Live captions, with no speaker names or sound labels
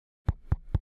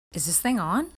Is this thing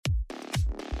on?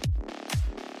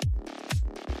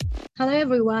 Hello,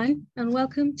 everyone, and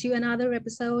welcome to another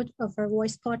episode of our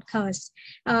Voice podcast.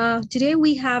 Today,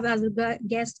 we have as a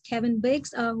guest Kevin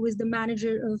Biggs, who is the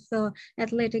manager of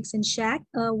athletics in Shack,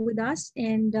 with us,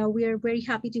 and we are very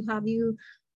happy to have you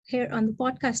here on the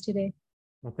podcast today.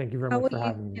 Well, thank you very How much are for you,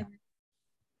 having me. Kevin?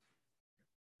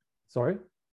 Sorry?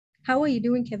 How are you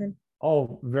doing, Kevin?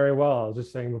 Oh, very well. I was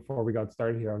just saying before we got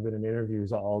started here, I've been in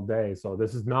interviews all day. So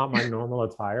this is not my normal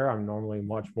attire. I'm normally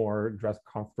much more dressed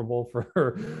comfortable for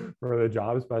for the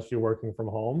job, especially working from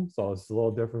home. So it's a little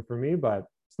different for me, but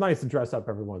it's nice to dress up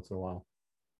every once in a while.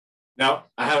 Now,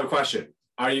 I have a question.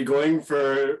 Are you going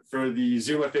for the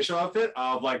Zoom official outfit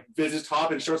of like business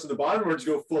top and shorts at the bottom, or did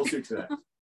you go full suit today?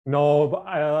 No, but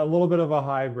a little bit of a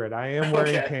hybrid. I am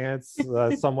wearing Okay. pants,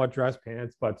 somewhat dress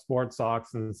pants, but sports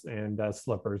socks and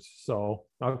slippers. So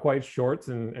not quite shorts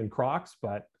and Crocs,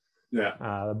 but Yeah,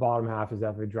 the bottom half is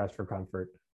definitely dressed for comfort.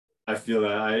 I feel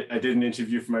that. I did an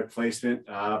interview for my placement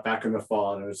back in the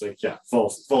fall, and it was like, yeah, full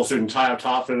suit and tie up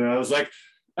top, and I was like,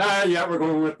 yeah, we're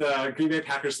going with Green Bay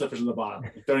Packers slippers on the bottom.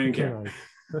 Don't even care.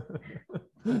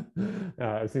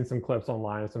 I've seen some clips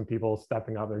online of some people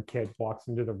stepping out. Their kid walks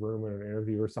into the room in an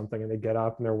interview or something, and they get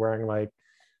up and they're wearing like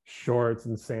shorts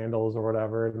and sandals or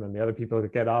whatever. And then the other people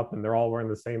that get up and they're all wearing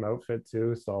the same outfit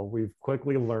too. So we've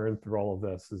quickly learned through all of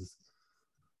this is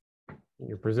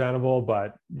you're presentable,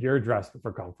 but you're dressed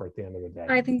for comfort at the end of the day.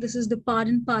 I think this is the part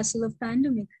and parcel of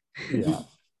pandemic.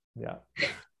 Yeah.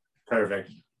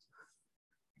 Perfect.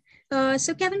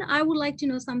 So, Kevin, I would like to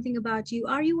know something about you.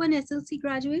 Are you an SLC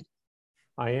graduate?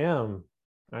 I am.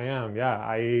 Yeah.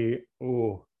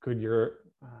 Good year.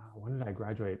 When did I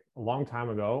graduate? A long time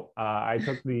ago. I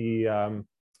took the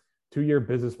 2-year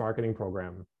business marketing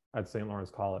program at St. Lawrence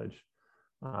College.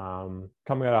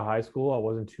 Coming out of high school, I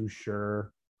wasn't too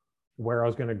sure where I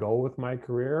was going to go with my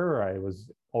career. I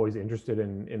was always interested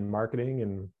in marketing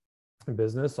and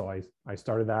business. So I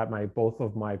started that. Both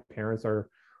of my parents are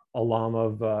alum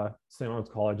of St. Lawrence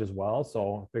College as well.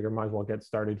 So I figured might as well get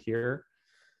started here.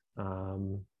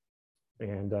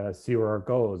 And see where it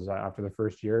goes. After the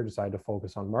first year, decided to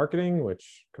focus on marketing,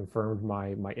 which confirmed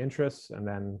my interests, and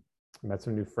then met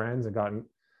some new friends and gotten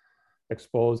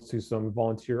exposed to some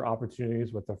volunteer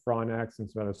opportunities with the Frontex and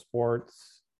some other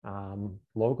sports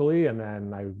locally. And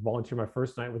then I volunteered my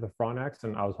first night with the Frontex,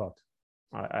 and I was hooked.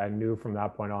 I knew from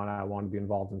that point on I wanted to be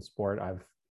involved in sport. I've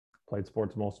played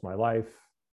sports most of my life.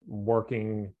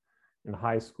 Working in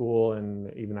high school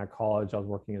and even at college, I was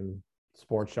working in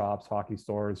sports shops, hockey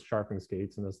stores, sharpening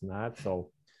skates and this and that. So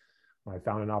I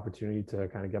found an opportunity to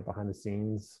kind of get behind the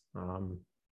scenes of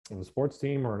a sports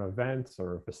team or an event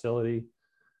or a facility.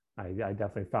 I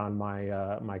definitely found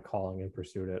my calling and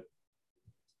pursued it.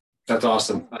 That's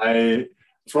awesome.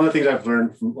 It's one of the things I've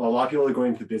learned from a lot of people that are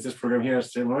going to the business program here at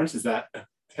St. Lawrence is that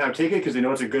kind of take it because they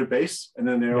know it's a good base, and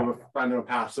then they'll find their own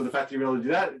path. So the fact that you're able to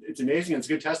do that, it's amazing. It's a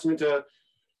good testament to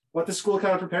what the school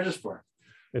kind of prepares us for.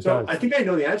 It So does. I think I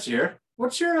know the answer here.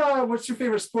 What's your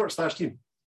favorite sport / team?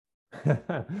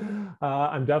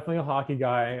 I'm definitely a hockey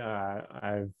guy.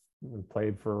 I've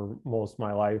played for most of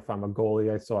my life. I'm a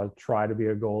goalie, so I try to be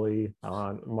a goalie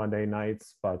on Monday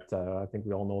nights, but I think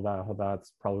we all know how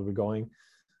that's probably going.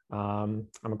 I'm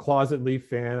a closet Leaf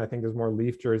fan. I think there's more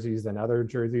Leaf jerseys than other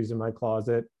jerseys in my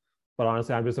closet, but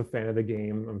honestly, I'm just a fan of the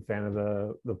game. I'm a fan of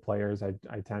the players. I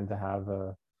tend to have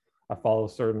I follow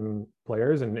certain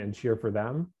players and cheer for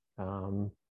them.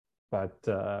 But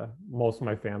most of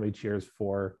my family cheers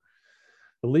for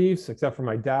the Leafs, except for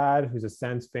my dad, who's a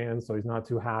Sens fan. So he's not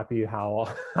too happy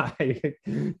how I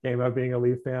came out being a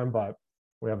Leaf fan, but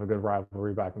we have a good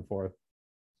rivalry back and forth.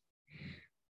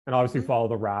 And obviously follow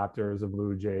the Raptors, the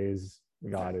Blue Jays.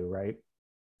 We got to, right?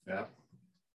 Yeah.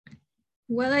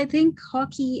 Well, I think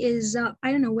hockey is,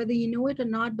 I don't know whether you know it or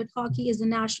not, but hockey is the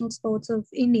national sports of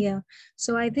India.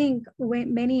 So I think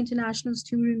when many international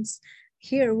students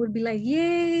here would be like,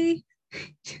 yay,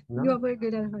 No. you're very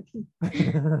good at hockey.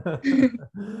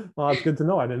 Well, it's good to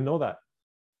know. I didn't know that.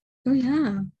 Oh,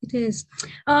 yeah, it is.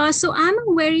 So I'm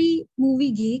a very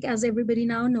movie geek, as everybody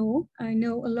now know. I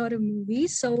know a lot of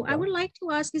movies. So I would like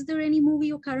to ask, is there any movie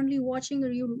you're currently watching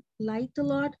or you liked a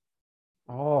lot?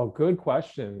 Oh, good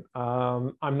question.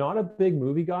 I'm not a big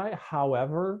movie guy.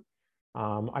 However,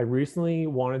 I recently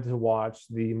wanted to watch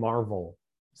the Marvel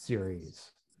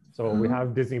series. So we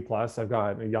have Disney Plus. I've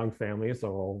got a young family,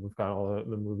 so we've got all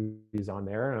the movies on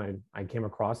there. And I came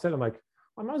across it. I'm like,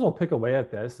 I might as well pick away at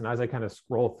this. And as I kind of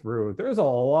scroll through, there's a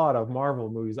lot of Marvel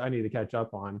movies I need to catch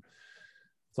up on.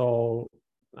 So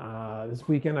this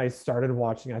weekend I started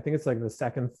watching, I think it's like the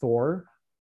second Thor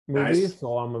movie. Nice.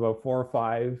 So I'm about 4 or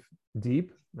 5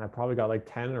 deep. I probably got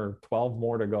like 10 or 12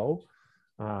 more to go.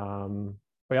 But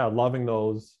yeah, loving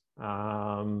those.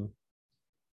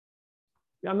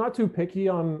 Yeah, I'm not too picky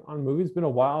on movies. It's been a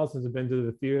while since I've been to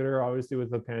the theater. Obviously,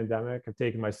 with the pandemic, I've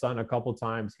taken my son a couple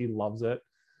times. He loves it.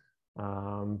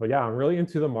 But yeah, I'm really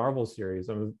into the Marvel series.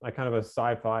 I kind of a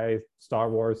sci-fi, Star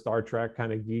Wars, Star Trek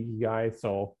kind of geeky guy.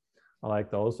 So I like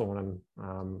those. So when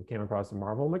I came across the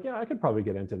Marvel, I'm like, yeah, I could probably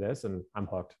get into this, and I'm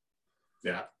hooked.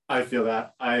 Yeah, I feel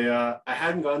that. I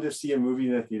hadn't gone to see a movie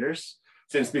in the theaters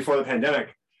since before the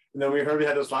pandemic, and then we heard we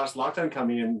had this last lockdown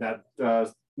coming, and that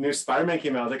new Spider-Man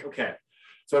came out. I was like, okay.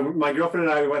 So my girlfriend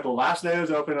and I, we went the last night it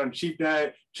was open on cheap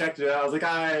night, checked it out. I was like,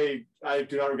 I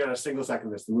do not regret a single second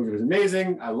of this. The movie was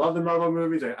amazing. I love the Marvel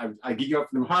movies. I geek up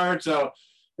for them hard. So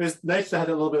it was nice to have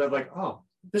a little bit of like, oh,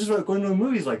 this is what going to a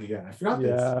movie's like again. I forgot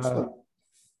this. So,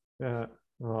 yeah.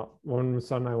 When my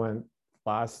son and I went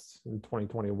last in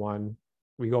 2021,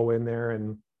 we go in there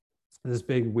and this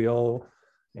big wheel,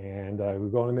 and we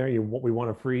go in there. We want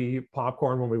a free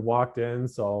popcorn when we walked in.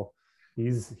 So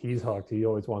he's hooked. He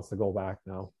always wants to go back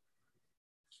now.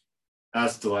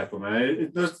 That's delightful,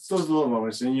 man. Those little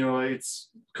moments, and it's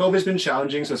COVID's been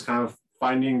challenging, so it's kind of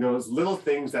finding those little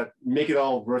things that make it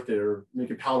all worth it or make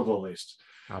it palatable at least.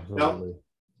 Absolutely.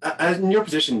 Now, as in your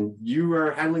position, you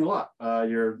are handling a lot.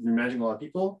 You're managing a lot of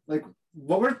people. Like,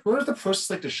 what was the process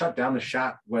like to shut down the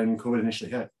Shack when COVID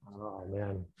initially hit? Oh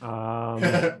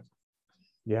man.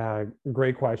 Yeah,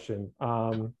 great question.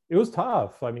 It was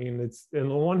tough. I mean, it's on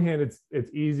the one hand,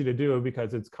 it's easy to do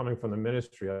because it's coming from the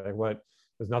ministry. Like,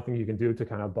 there's nothing you can do to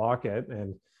kind of balk it.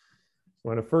 And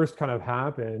when it first kind of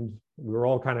happened, we were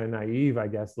all kind of naive, I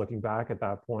guess, looking back at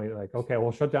that point. Like, okay,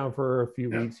 we'll shut down for a few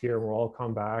weeks here, and we'll all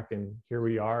come back, and here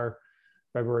we are,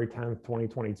 February 10th,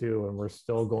 2022, and we're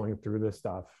still going through this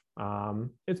stuff.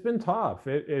 It's been tough.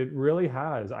 It really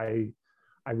has. I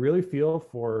really feel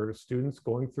for students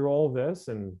going through all of this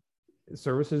and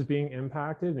services being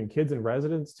impacted, and kids and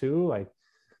residents too. Like,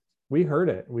 we heard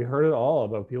it all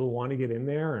about people wanting to get in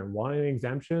there and wanting an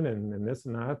exemption and this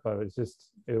and that. But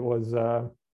it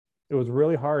was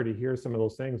really hard to hear some of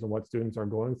those things and what students are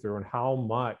going through and how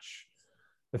much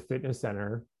the fitness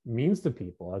center means to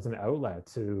people as an outlet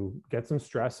to get some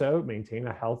stress out, maintain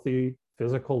a healthy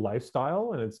physical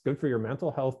lifestyle, and it's good for your mental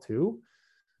health too.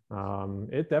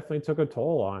 It definitely took a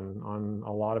toll on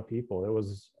a lot of people. It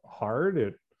was hard.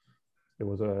 It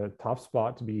was a tough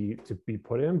spot to be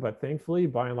put in, but thankfully,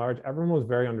 by and large, everyone was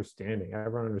very understanding.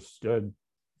 Everyone understood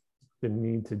the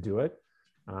need to do it.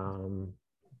 And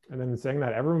then saying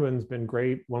that, everyone's been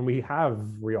great when we have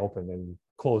reopened and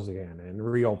closed again and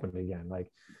reopened again.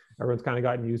 Like, everyone's kind of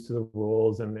gotten used to the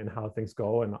rules and how things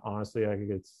go. And honestly, I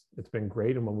think it's been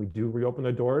great. And when we do reopen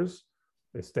the doors,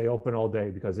 they stay open all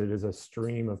day because it is a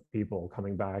stream of people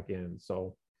coming back in.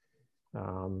 So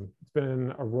it's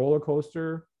been a roller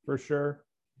coaster for sure.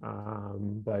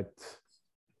 But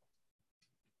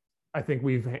I think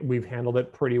we've handled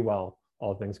it pretty well,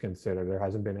 all things considered. There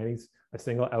hasn't been a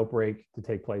single outbreak to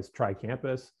take place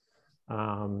tri-campus.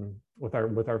 With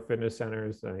our fitness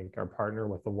centers, I think our partner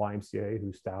with the YMCA,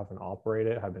 who staff and operate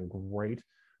it, have been great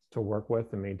to work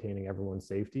with in maintaining everyone's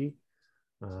safety.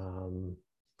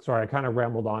 Sorry, I kind of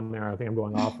rambled on there. I think I'm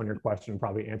going off on your question,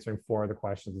 probably answering 4 other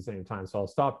questions at the same time. So I'll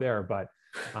stop there. But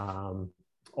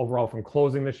overall, from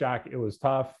closing the Shack, it was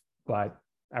tough, but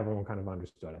everyone kind of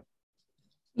understood it.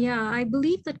 Yeah, I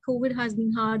believe that COVID has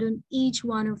been hard on each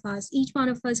one of us. Each one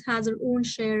of us has our own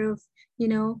share of,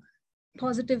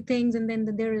 positive things, and then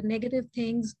there are negative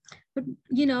things. But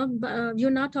you're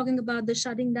not talking about the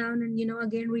shutting down and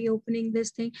again reopening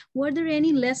this thing. Were there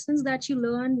any lessons that you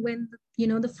learned when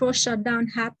the first shutdown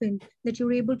happened that you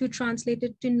were able to translate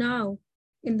it to now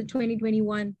in the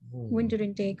 2021 winter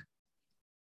intake?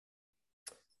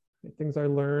 Things I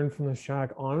learned from the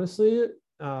Shack, honestly,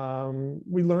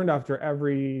 we learned after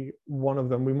every one of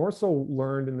them. We more so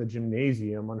learned in the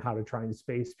gymnasium on how to try and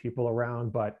space people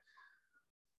around, but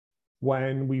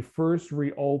when we first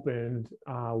reopened,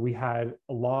 we had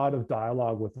a lot of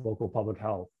dialogue with local public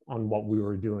health on what we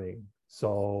were doing.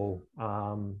 So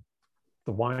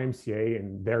the YMCA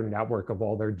and their network of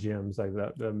all their gyms, like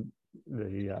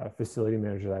the facility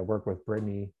manager that I work with,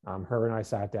 Brittany, her and I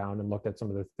sat down and looked at some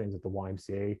of the things that the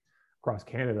YMCA across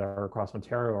Canada or across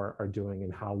Ontario are doing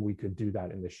and how we could do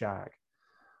that in the Shack.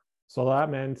 So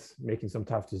that meant making some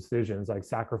tough decisions, like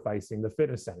sacrificing the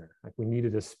fitness center. Like, we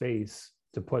needed a space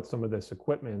to put some of this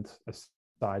equipment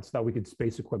aside so that we could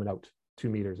space equipment out 2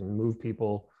 meters and move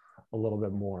people a little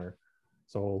bit more.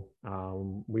 So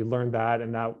we learned that,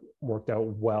 and that worked out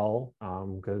well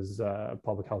because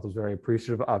public health was very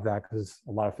appreciative of that, because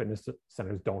a lot of fitness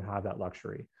centers don't have that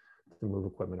luxury to move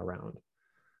equipment around.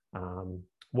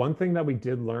 One thing that we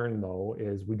did learn though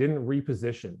is we didn't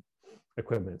reposition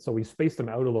equipment. So we spaced them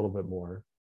out a little bit more.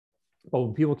 But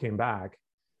when people came back,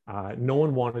 no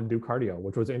one wanted to do cardio,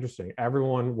 which was interesting.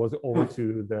 Everyone was over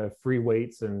to the free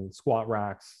weights and squat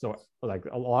racks. So like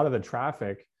a lot of the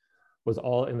traffic was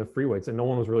all in the free weights, and no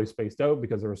one was really spaced out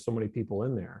because there were so many people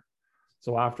in there.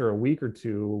 So after a week or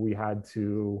two, we had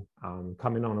to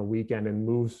come in on a weekend and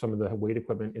move some of the weight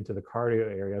equipment into the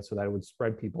cardio area so that it would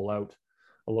spread people out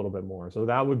a little bit more. So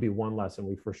that would be one lesson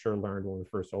we for sure learned when we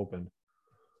first opened.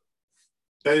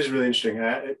 That is really interesting.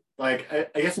 I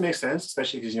guess it makes sense,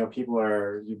 especially because, you know, people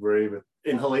are worried with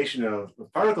inhalation of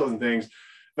particles and things,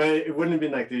 but it wouldn't have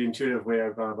been like the intuitive way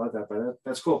I've gone about that, but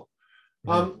that's cool.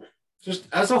 Mm-hmm. Just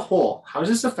as a whole, how has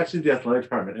this affected the athletic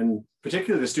department and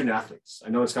particularly the student athletes? I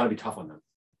know it's got to be tough on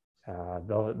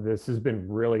them. This has been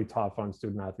really tough on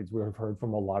student athletes. We have heard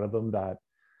from a lot of them that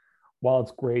while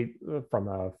it's great from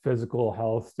a physical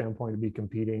health standpoint to be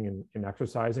competing and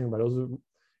exercising, but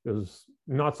it was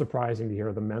not surprising to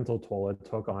hear the mental toll it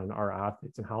took on our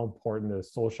athletes and how important the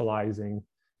socializing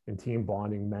and team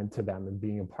bonding meant to them and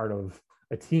being a part of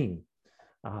a team.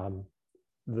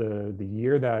 The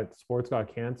year that sports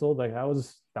got canceled, like that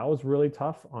was really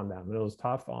tough on them, and it was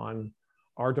tough on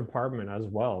our department as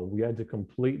well. We had to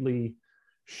completely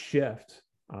shift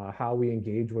how we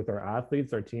engage with our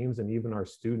athletes, our teams, and even our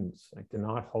students, like to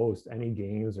not host any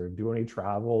games or do any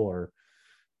travel or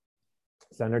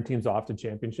send our teams off to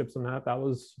championships and that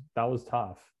was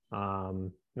tough.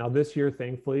 Now this year,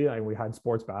 thankfully, we had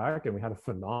sports back and we had a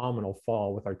phenomenal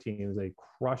fall with our teams. They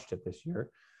crushed it this year.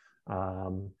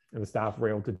 And the staff were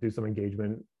able to do some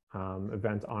engagement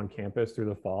events on campus through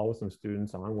the fall with some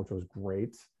students on, which was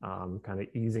great, kind of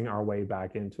easing our way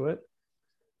back into it.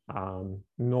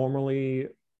 Normally,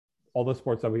 all the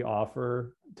sports that we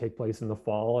offer take place in the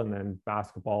fall, and then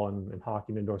basketball and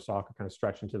hockey and indoor soccer kind of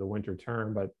stretch into the winter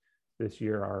term. But this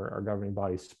year, our governing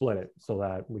body split it so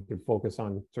that we could focus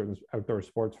on certain outdoor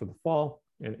sports for the fall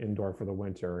and indoor for the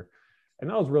winter. And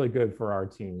that was really good for our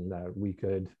team, that we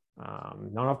could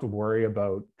not have to worry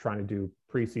about trying to do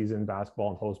preseason basketball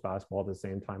and host basketball at the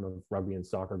same time of rugby and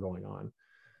soccer going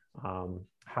on.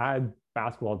 Had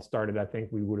basketball had started, I think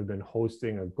we would have been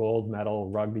hosting a gold medal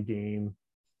rugby game,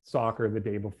 soccer the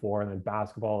day before, and then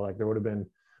basketball. Like there would have been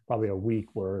probably a week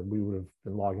where we would have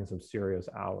been logging some serious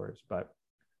hours. But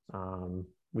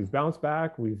we've bounced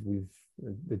back.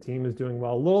 The team is doing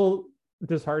well. A little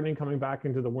disheartening coming back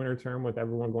into the winter term with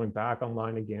everyone going back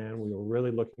online again. We were really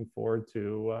looking forward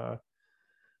to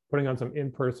putting on some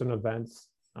in-person events,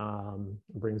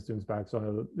 bring students back.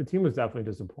 So the team was definitely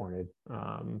disappointed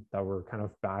that we're kind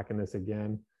of back in this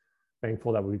again.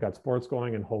 Thankful that we've got sports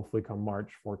going, and hopefully come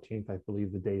March 14th, I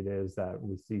believe the date is, that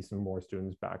we see some more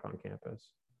students back on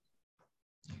campus.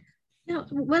 Now,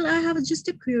 well, I have just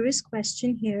a curious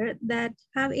question here, that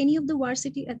have any of the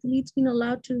varsity athletes been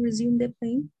allowed to resume their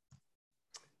playing?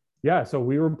 Yeah, so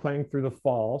we were playing through the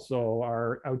fall. So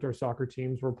our outdoor soccer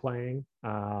teams were playing,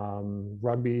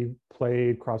 rugby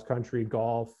played, cross country,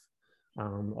 golf,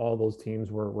 all those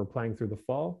teams were playing through the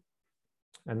fall.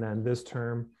 And then this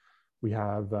term, we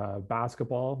have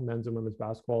basketball, men's and women's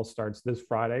basketball starts this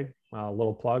Friday. A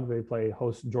little plug, they play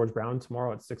host George Brown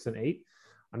tomorrow at 6 and 8.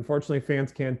 Unfortunately,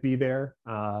 fans can't be there.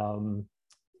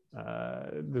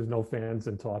 There's no fans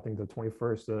until I think the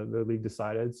 21st, the league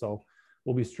decided. So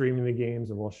we'll be streaming the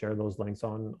games, and we'll share those links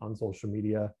on social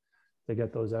media to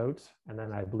get those out. And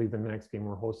then I believe the next game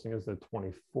we're hosting is the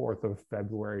 24th of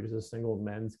February. It's a single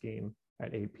men's game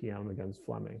at 8 p.m. against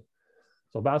Fleming.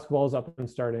 So basketball is up and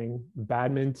starting.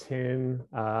 Badminton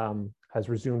has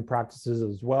resumed practices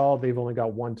as well. They've only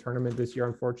got one tournament this year,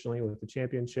 unfortunately, with the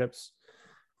championships.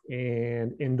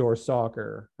 And indoor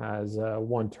soccer has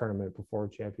one tournament before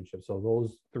championships. So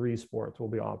those three sports will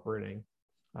be operating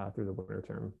through the winter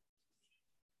term.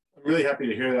 I'm really happy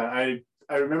to hear that.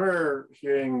 I remember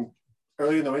hearing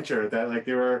early in the winter that like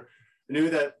I knew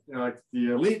that, you know, like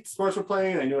the elite sports were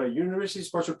playing. I knew university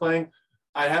sports were playing.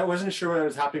 I wasn't sure what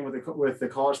was happening with the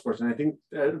college sports, and I think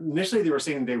initially they were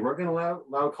saying they weren't going to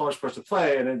allow college sports to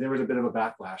play, and then there was a bit of a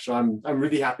backlash. So I'm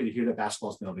really happy to hear that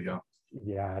basketball's been able to go.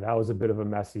 Yeah, that was a bit of a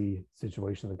messy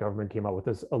situation. The government came out with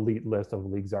this elite list of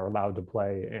leagues that are allowed to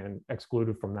play, and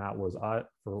excluded from that was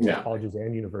for colleges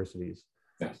and universities.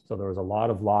 Yeah. So there was a lot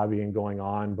of lobbying going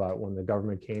on, but when the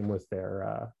government came with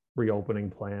their reopening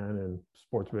plan and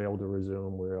sports were able to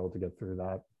resume, we were able to get through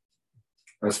that.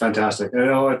 That's fantastic. I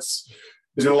know there's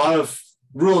been a lot of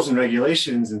rules and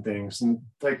regulations and things. And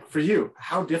like for you,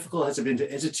 how difficult has it been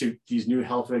to institute these new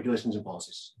health regulations and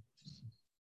policies?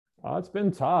 It's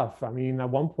been tough. I mean, at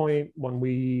one point when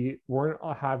we weren't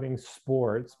having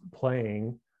sports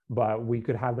playing, but we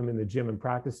could have them in the gym and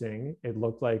practicing. It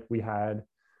looked like we had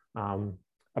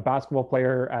a basketball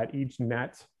player at each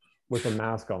net with a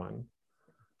mask on.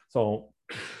 So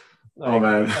like,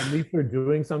 at least they're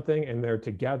doing something and they're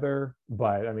together.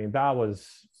 But I mean, that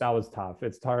was tough.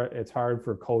 It's hard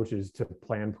for coaches to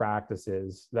plan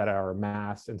practices that are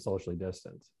masked and socially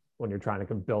distanced when you're trying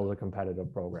to build a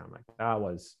competitive program. Like that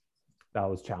was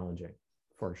challenging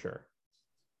for sure.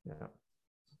 Yeah.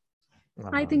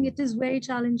 I think it is very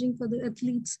challenging for the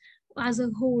athletes as a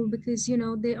whole, because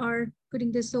they are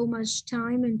putting this so much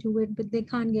time into it, but they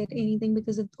can't get anything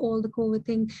because of all the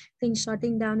COVID things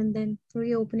shutting down and then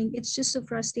reopening. It's just so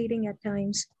frustrating at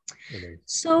times.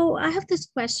 So I have this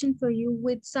question for you.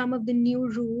 With some of the new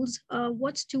rules,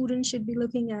 what students should be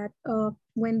looking at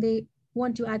when they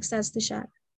want to access the Shack?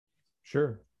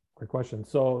 Sure. Great question.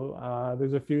 So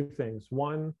there's a few things.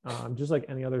 One, just like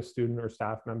any other student or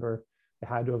staff member, they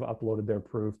had to have uploaded their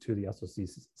proof to the SOC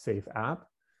Safe app.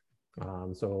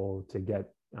 So to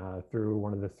get through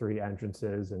one of the 3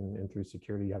 entrances and through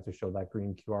security, you have to show that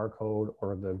green QR code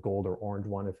or the gold or orange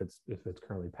one if it's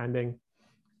currently pending.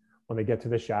 When they get to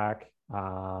the Shack,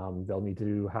 they'll need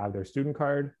to have their student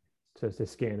card to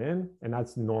scan in, and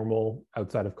that's normal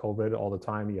outside of COVID all the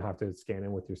time. You have to scan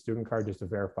in with your student card just to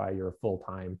verify you're a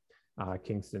full-time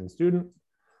Kingston student.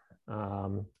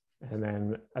 And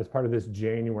then as part of this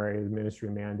January, the ministry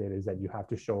mandate is that you have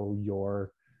to show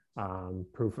your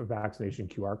proof of vaccination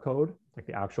QR code, like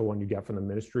the actual one you get from the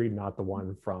ministry, not the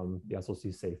one from the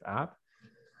SOC Safe app.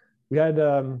 We had,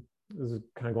 this is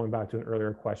kind of going back to an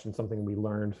earlier question, something we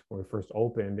learned when we first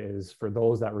opened is for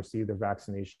those that received their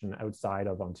vaccination outside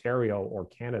of Ontario or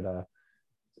Canada,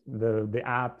 the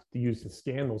app used to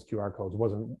scan those QR codes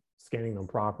wasn't scanning them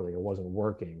properly. It wasn't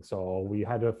working. So we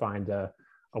had to find a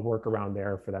workaround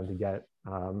there for them to get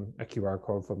a QR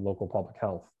code from local public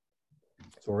health.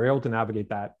 So we're able to navigate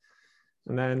that.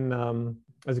 And then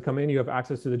as you come in, you have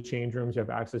access to the change rooms, you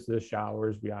have access to the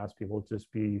showers. We ask people to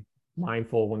just be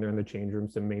mindful when they're in the change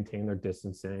rooms to maintain their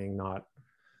distancing, not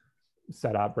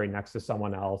set up right next to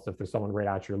someone else. If there's someone right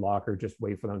at your locker, just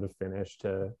wait for them to finish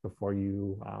before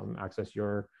you access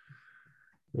your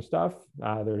stuff.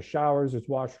 There's showers, there's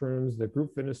washrooms. The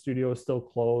group fitness studio is still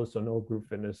closed, so no group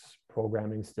fitness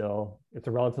programming still. It's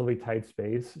a relatively tight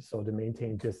space, so to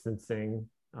maintain distancing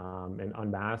and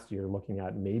unmasked, you're looking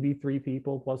at maybe 3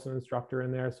 people plus an instructor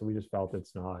in there. So we just felt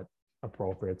it's not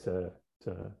appropriate to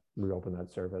reopen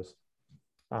that service.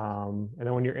 And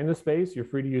then when you're in the space, you're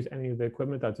free to use any of the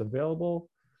equipment that's available.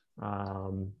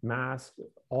 Mask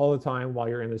all the time while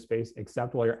you're in the space,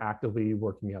 except while you're actively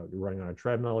working out. You're running on a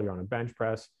treadmill, you're on a bench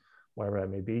press, whatever that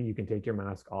may be, you can take your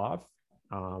mask off.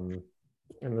 And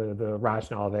the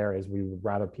rationale there is we would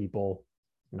rather people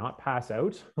not pass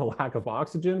out a lack of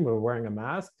oxygen when wearing a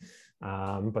mask.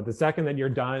 But the second that you're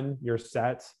done, you're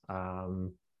set,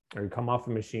 or you come off a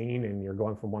machine and you're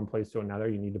going from one place to another,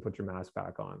 you need to put your mask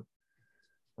back on.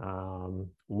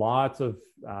 Lots of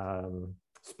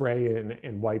spray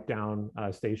and wipe down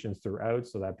stations throughout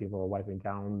so that people are wiping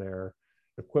down their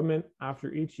equipment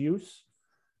after each use.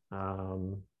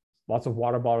 Lots of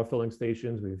water bottle filling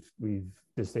stations. We've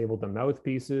disabled the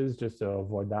mouthpieces just to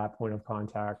avoid that point of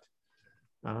contact.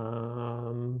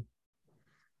 And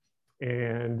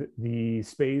the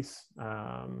space,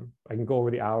 I can go over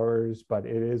the hours, but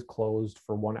it is closed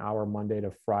for 1 hour Monday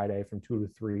to Friday from 2 to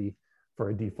 3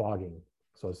 for a defogging.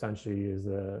 So essentially is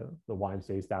the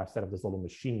YMCA staff set up this little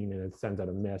machine and it sends out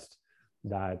a mist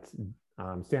that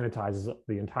sanitizes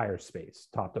the entire space,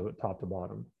 top to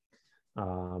bottom.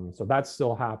 So that's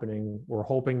still happening. We're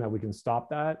hoping that we can stop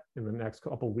that in the next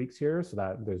couple of weeks here so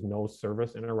that there's no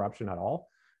service interruption at all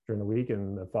during the week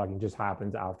and the fogging just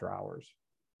happens after hours.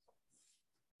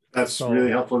 That's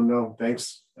really helpful to know.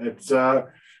 Thanks. It's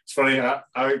funny.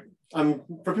 I'm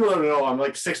for people that don't know, I'm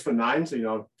like 6'9", so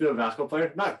a bit of a basketball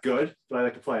player. Not good, but I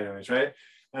like to play anyways, right?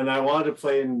 And I wanted to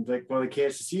play in like one of the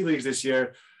KSCC leagues this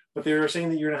year, but they were saying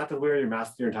that you're gonna have to wear your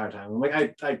mask your entire time. I'm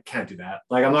like, I can't do that.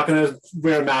 Like, I'm not gonna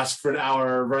wear a mask for an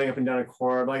hour running up and down a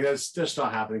court. Like, that's just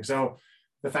not happening. So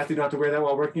the fact that you don't have to wear that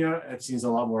while working out, it seems a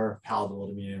lot more palatable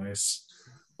to me, anyways.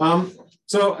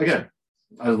 So again,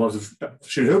 I love to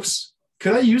shoot hoops.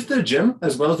 Could I use the gym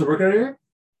as well as the workout area?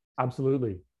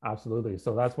 Absolutely.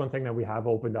 So that's one thing that we have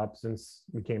opened up since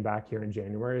we came back here in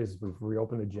January is we've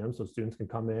reopened the gym so students can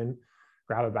come in,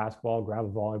 grab a basketball, grab a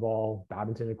volleyball,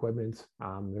 badminton equipment.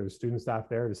 There's student staff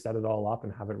there to set it all up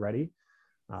and have it ready.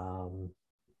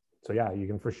 So yeah, you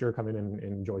can for sure come in and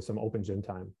enjoy some open gym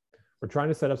time. We're trying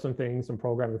to set up some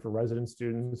programming for resident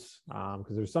students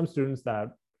because there's some students that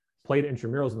played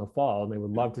intramurals in the fall and they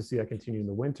would love to see that continue in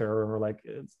the winter. And we're like,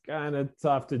 it's kind of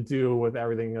tough to do with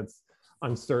everything that's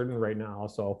uncertain right now.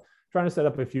 So trying to set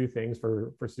up a few things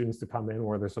for students to come in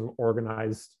where there's some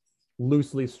organized,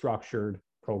 loosely structured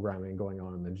programming going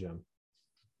on in the gym.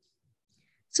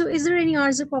 So is there any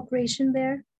hours of operation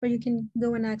there where you can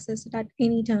go and access it at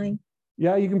any time?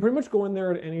 Yeah, you can pretty much go in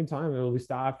there at any time. There will be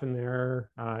staff in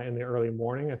there in the early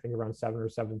morning, I think around 7 or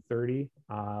 7:30.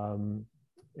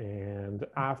 And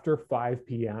after 5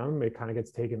 p.m., it kind of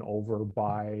gets taken over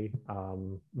by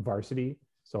varsity.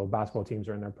 So basketball teams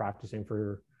are in there practicing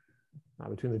for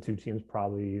between the two teams,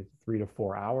 probably 3 to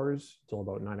 4 hours till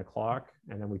about 9 o'clock.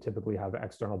 And then we typically have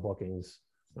external bookings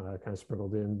kind of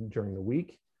sprinkled in during the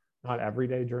week. Not every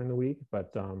day during the week,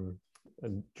 but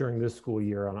during this school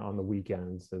year on the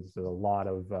weekends, there's a lot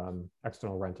of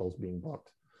external rentals being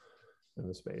booked in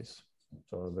the space.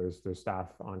 So there's staff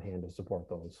on hand to support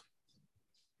those.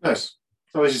 Nice.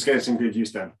 Always just getting some good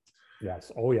use then.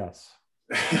 Yes. Oh, yes.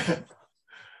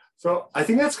 So I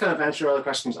think that's kind of answered all the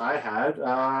questions I had.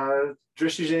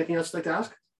 Drish, is there anything else you'd like to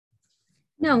ask?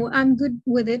 No, I'm good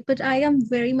with it, but I am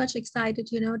very much excited,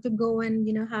 to go and,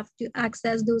 have to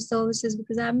access those services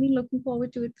because I've been looking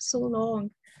forward to it for so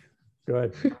long.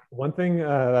 Good. One thing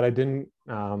that I didn't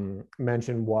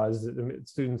mention was that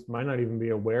students might not even be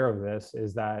aware of this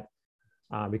is that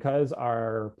because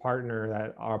our partner,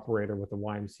 that operator with the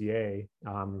YMCA,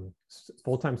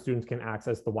 full-time students can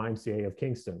access the YMCA of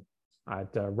Kingston at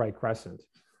Wright Crescent.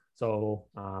 So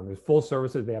there's full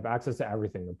services. They have access to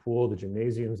everything, the pool, the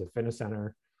gymnasiums, the fitness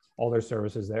center, all their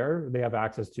services there, they have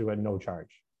access to at no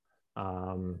charge.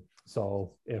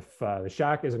 So if the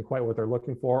shack isn't quite what they're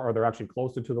looking for, or they're actually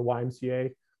closer to the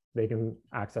YMCA, they can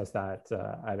access that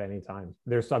at any time.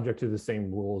 They're subject to the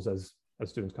same rules as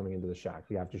students coming into the shack.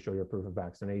 You have to show your proof of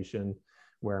vaccination,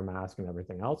 wear a mask and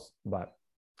everything else. But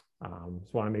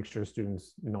just want to make sure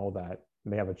students know that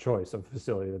they have a choice of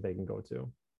facility that they can go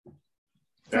to.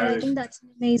 So I think that's an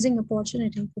amazing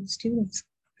opportunity for the students.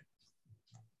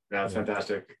 Yeah, that's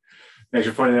fantastic. Thanks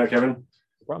for pointing that out, Kevin.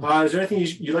 Is there anything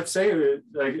you'd like to say, or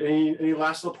like any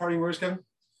last little parting words, Kevin?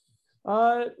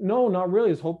 No, not really.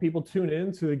 Just hope people tune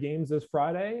in to the games this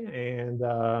Friday, and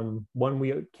when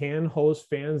we can host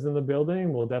fans in the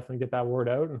building, we'll definitely get that word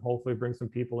out and hopefully bring some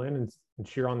people in and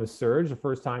cheer on the Surge. The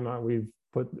first time we've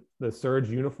put the Surge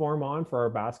uniform on for our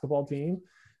basketball team,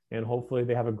 and hopefully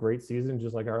they have a great season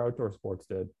just like our outdoor sports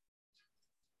did.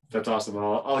 That's awesome.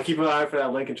 I'll keep an eye for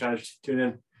that link and try to tune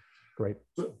in. Great.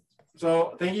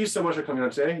 So thank you so much for coming on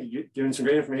today. You've given some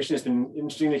great information. It's been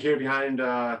interesting to hear behind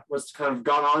what's kind of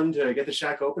gone on to get the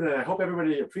shack open. And I hope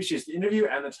everybody appreciates the interview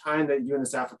and the time that you and the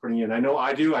staff are putting in. I know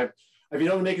I do. I've been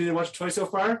able to make it in much choice so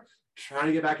far. Trying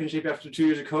to get back in shape after 2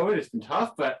 years of COVID. It's been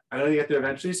tough, but I know you get there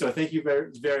eventually. So thank you very,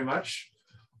 very much.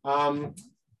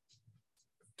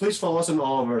 Please follow us on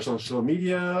all of our social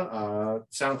media,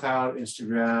 SoundCloud,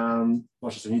 Instagram,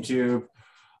 watch us on YouTube,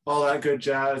 all that good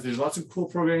jazz. There's lots of cool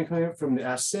programming coming up from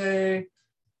the SA.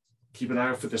 Keep an eye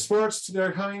out for the sports that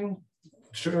are coming.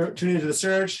 Tune into the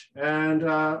Surge, and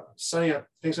signing up.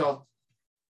 Thanks all.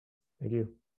 Thank you.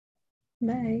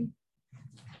 Bye.